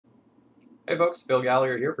Hey folks, Phil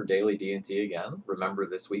Gallagher here for Daily D&T again. Remember,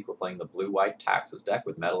 this week we're playing the Blue-White Taxes deck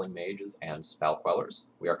with Meddling Mages and Spell Quellers.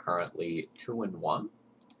 We are currently 2-1.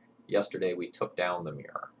 Yesterday we took down the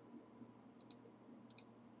Mirror.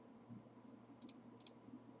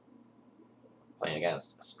 Playing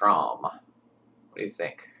against Strom. What do you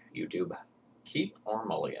think, YouTube? Keep or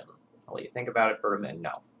mulligan? I'll let you think about it for a minute.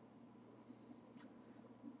 No.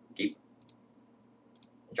 Keep.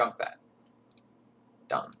 Junk that.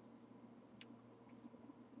 Done.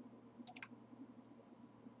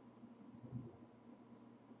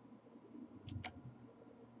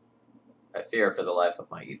 I fear for the life of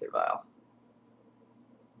my Ether Vial.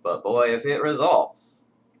 But boy, if it resolves,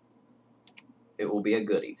 it will be a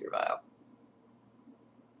good Ether Vial.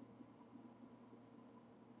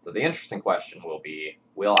 So the interesting question will be,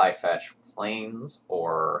 will I fetch Plains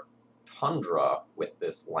or Tundra with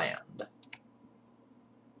this land?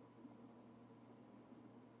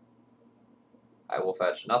 I will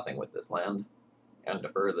fetch nothing with this land, and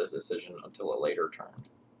defer the decision until a later turn.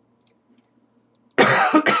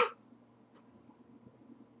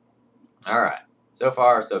 Alright, so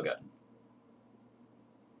far so good.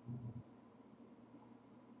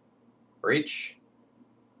 Breach.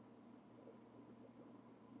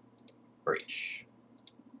 Breach.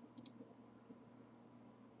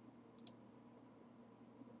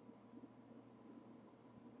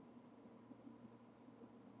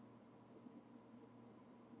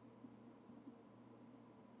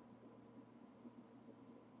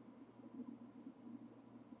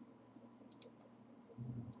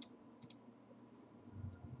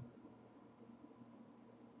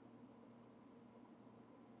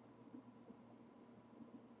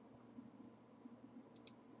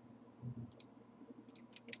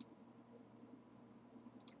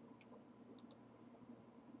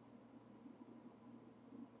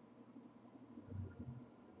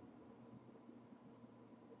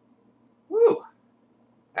 Woo!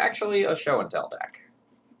 Actually, a show and tell deck.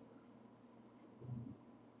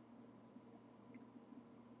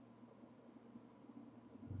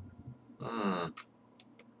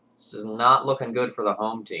 This is not looking good for the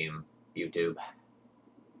home team, YouTube.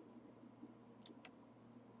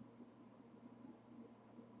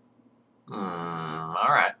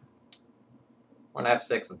 Alright. We're gonna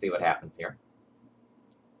F6 and see what happens here.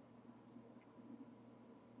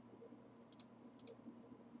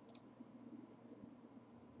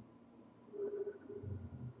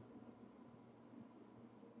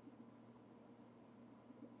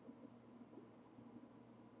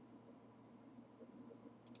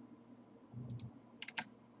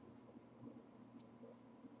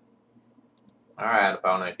 Alright,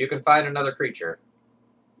 opponent, if you can find another creature.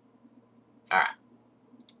 Alright.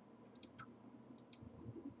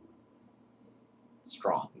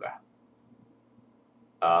 Strong.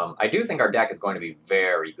 I do think our deck is going to be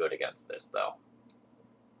very good against this, though.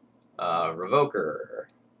 Revoker,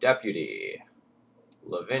 Deputy,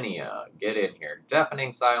 Lavinia, get in here.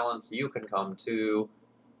 Deafening Silence, you can come too.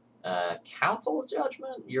 Council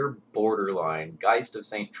Judgment, you're borderline. Geist of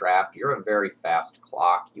St. Traft, you're a very fast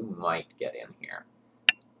clock. You might get in here.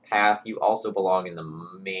 Path, you also belong in the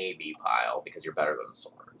maybe pile because you're better than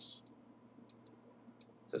Swords.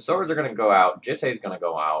 So Swords are going to go out, Jitte's going to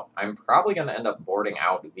go out. I'm probably going to end up boarding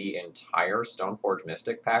out the entire Stoneforge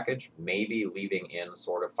Mystic package, maybe leaving in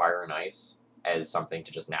Sword of Fire and Ice as something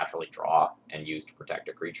to just naturally draw and use to protect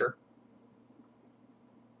a creature.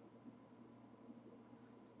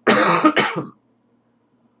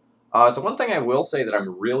 So one thing I will say that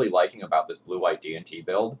I'm really liking about this blue-white D&T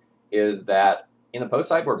build is that in the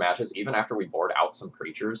post-sideboard matches, even after we board out some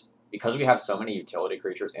creatures, because we have so many utility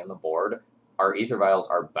creatures in the board, our Ether Vials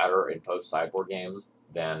are better in post-sideboard games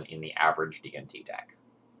than in the average D&T deck.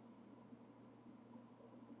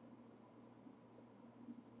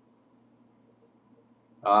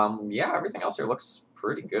 Yeah, everything else here looks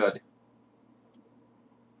pretty good.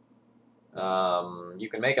 You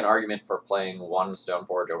can make an argument for playing one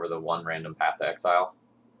Stoneforge over the one random Path to Exile.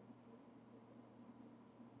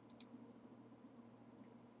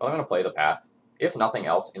 But I'm going to play the Path. If nothing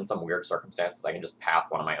else, in some weird circumstances, I can just path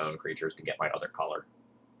one of my own creatures to get my other color.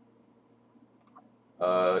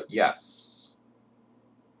 Yes.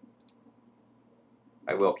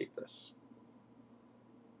 I will keep this.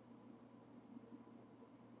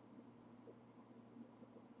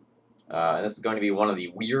 And this is going to be one of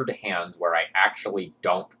the weird hands where I actually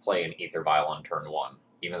don't play an Ether Vial on turn 1,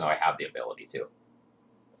 even though I have the ability to.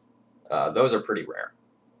 Those are pretty rare.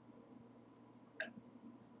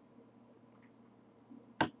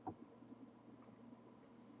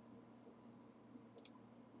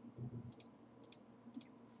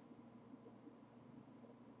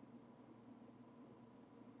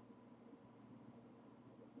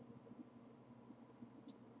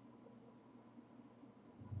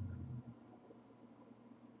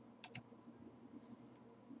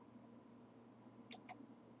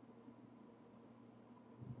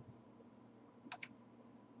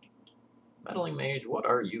 Meddling Mage, what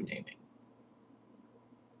are you naming?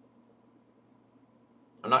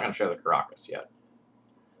 I'm not going to show the Caracas yet.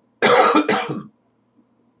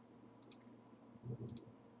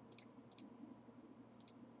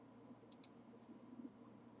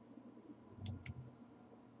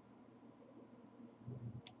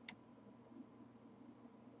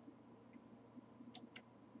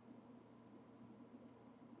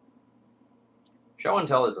 Show and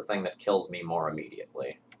Tell is the thing that kills me more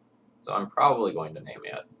immediately, so I'm probably going to name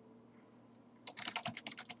it.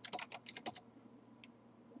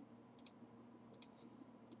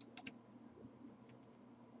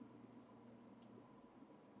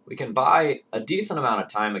 We can buy a decent amount of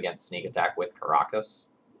time against Sneak Attack with Caracas,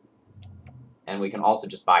 and we can also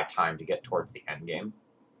just buy time to get towards the end game.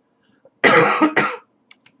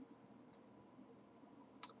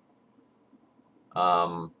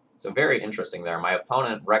 So very interesting there. My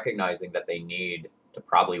opponent, recognizing that they need to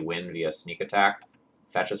probably win via Sneak Attack,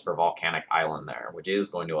 fetches for Volcanic Island there, which is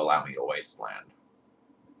going to allow me to Wasteland,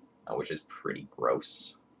 which is pretty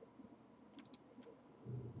gross.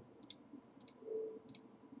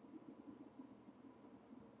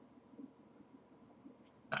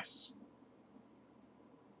 Nice.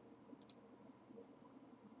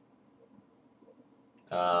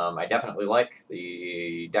 I definitely like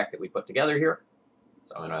the deck that we put together here,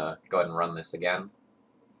 so I'm going to go ahead and run this again.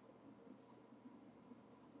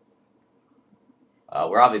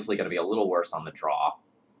 We're obviously going to be a little worse on the draw,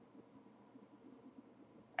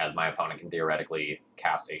 as my opponent can theoretically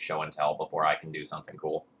cast a Show and Tell before I can do something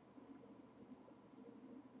cool.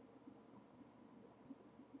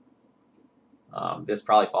 This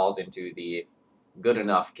probably falls into the good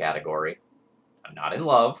enough category. I'm not in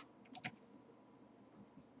love,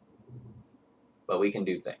 but we can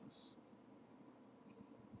do things.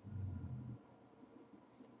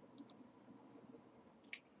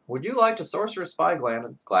 Would you like to Sorcerer's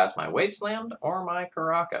Spyglass my Wasteland or my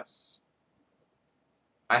Caracas?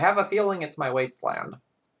 I have a feeling it's my Wasteland.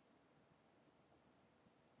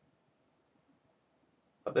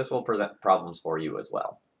 But this will present problems for you as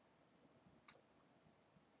well.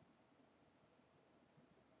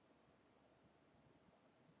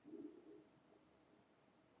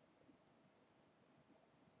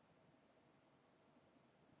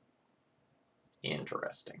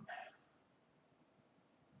 Interesting.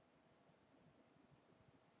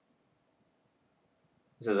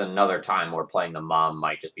 This is another time where playing the Mom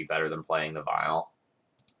might just be better than playing the Vial.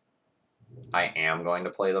 I am going to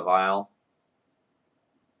play the Vial.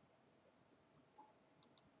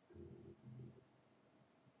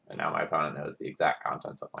 And now my opponent knows the exact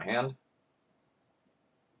contents of my hand.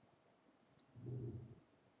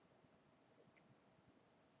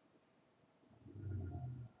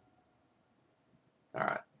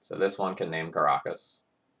 Alright, so this one can name Caracas.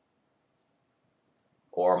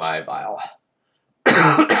 Or my Vial.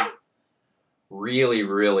 Really,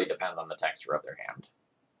 really depends on the texture of their hand.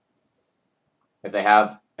 If they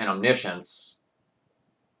have an Omniscience,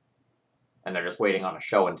 and they're just waiting on a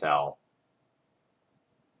Show and Tell.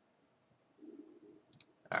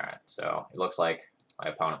 Alright, so it looks like my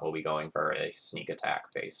opponent will be going for a Sneak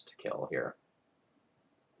Attack-based kill here.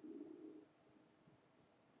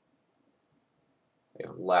 They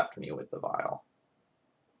have left me with the Vial.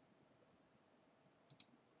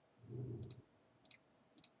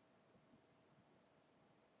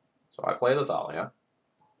 So I play the Thalia,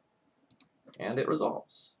 and it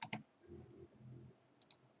resolves.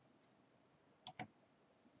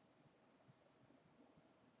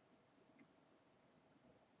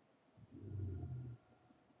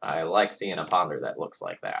 I like seeing a Ponder that looks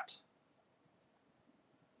like that.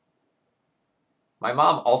 My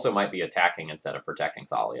Mom also might be attacking instead of protecting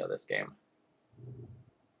Thalia this game.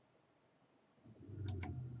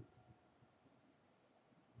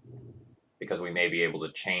 Because we may be able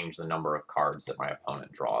to change the number of cards that my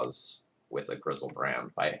opponent draws with a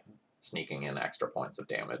Grizzlebrand by sneaking in extra points of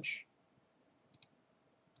damage.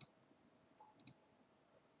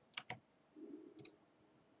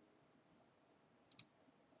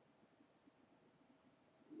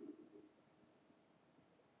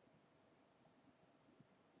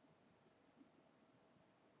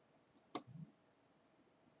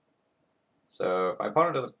 So if my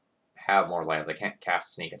opponent doesn't have more lands, I can't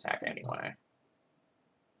cast Sneak Attack anyway.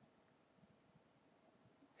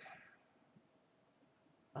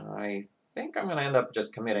 I think I'm going to end up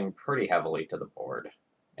just committing pretty heavily to the board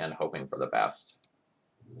and hoping for the best.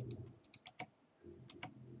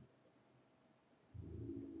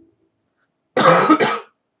 The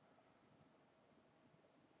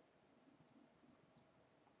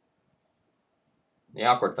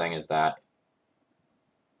awkward thing is that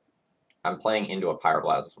I'm playing into a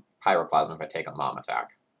Pyroclasm if I take a Mom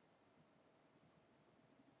attack.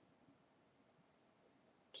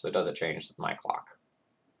 So does it change my clock?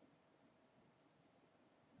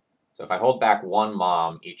 So if I hold back 1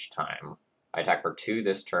 Mom each time, I attack for 2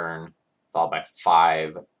 this turn, followed by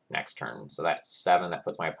 5 next turn. So that's 7. That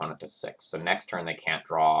puts my opponent to 6. So next turn they can't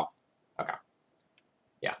draw. Okay.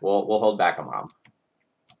 Yeah, we'll hold back a Mom.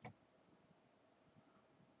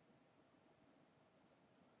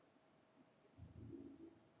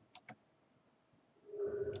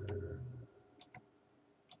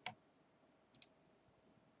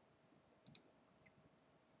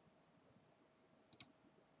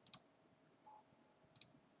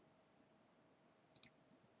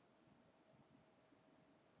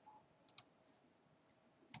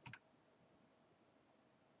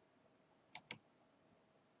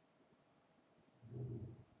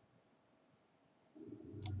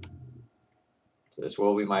 So this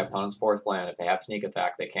will be my opponent's 4th land. If they have sneak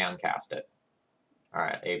attack, they can cast it. All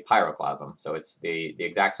right, a Pyroclasm. So it's the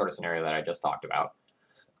exact sort of scenario that I just talked about.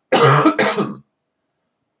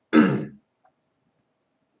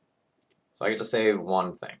 So I get to save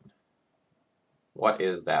 1 thing. What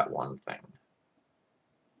is that 1 thing?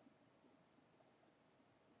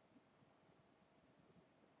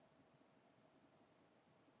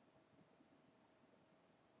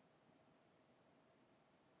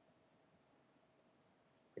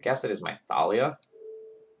 I guess it is my Thalia.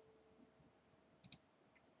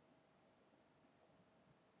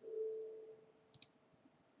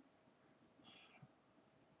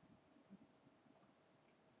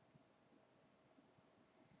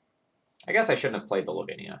 I guess I shouldn't have played the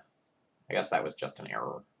Lavinia. I guess that was just an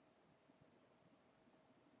error.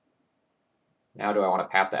 Now do I want to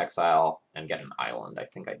Path to Exile and get an island? I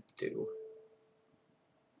think I do.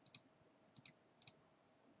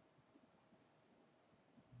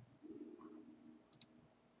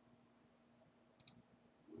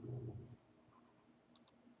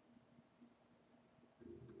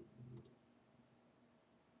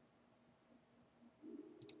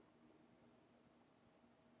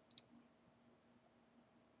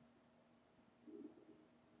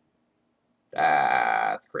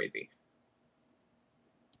 That's crazy.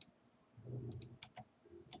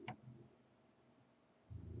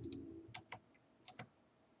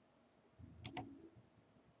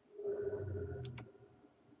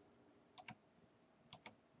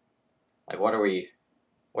 Like, what are we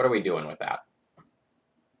doing with that?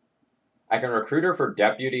 I can recruit her for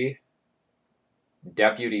deputy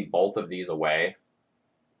both of these away,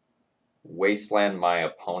 wasteland my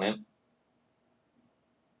opponent,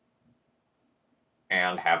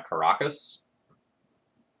 and have Caracas.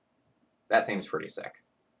 That seems pretty sick.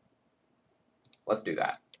 Let's do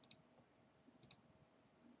that.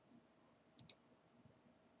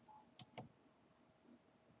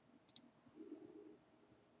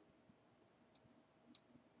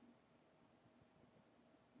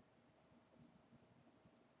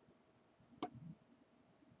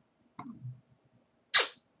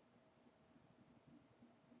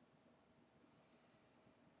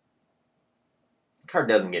 This card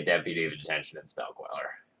doesn't get Deputy of Detention and Spell Queller.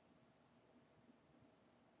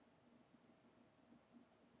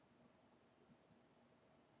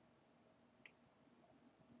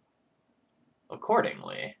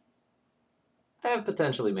 Accordingly, I have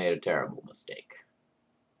potentially made a terrible mistake.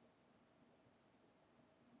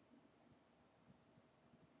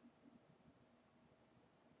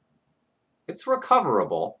 It's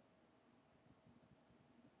recoverable.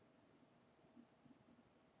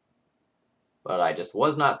 But I just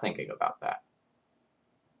was not thinking about that.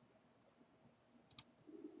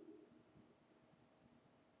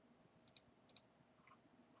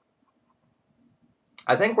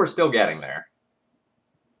 I think we're still getting there.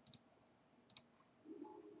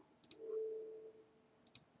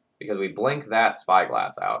 Because we blink that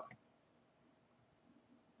Spyglass out.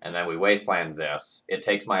 And then we wasteland this. It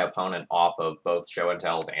takes my opponent off of both Show and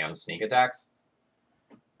Tells and Sneak Attacks.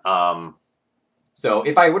 So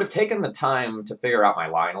if I would have taken the time to figure out my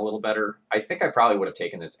line a little better, I think I probably would have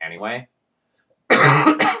taken this anyway.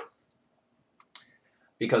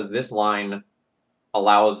 Because this line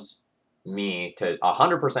allows me to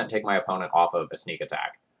 100% take my opponent off of a sneak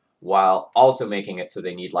attack, while also making it so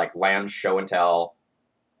they need like land, show and tell,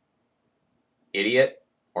 idiot,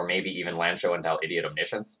 or maybe even land, show and tell, idiot,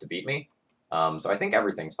 omniscience to beat me. So I think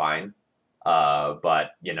everything's fine,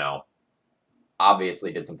 but you know,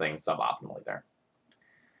 obviously did some things suboptimally there.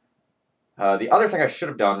 The other thing I should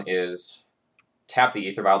have done is tap the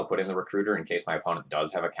Ether Vial to put in the Recruiter in case my opponent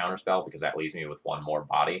does have a counterspell, because that leaves me with 1 more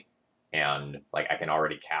body, and like I can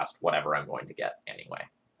already cast whatever I'm going to get anyway.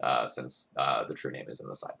 since the true name is in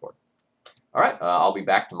the sideboard. All right, I'll be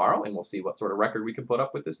back tomorrow, and we'll see what sort of record we can put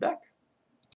up with this deck.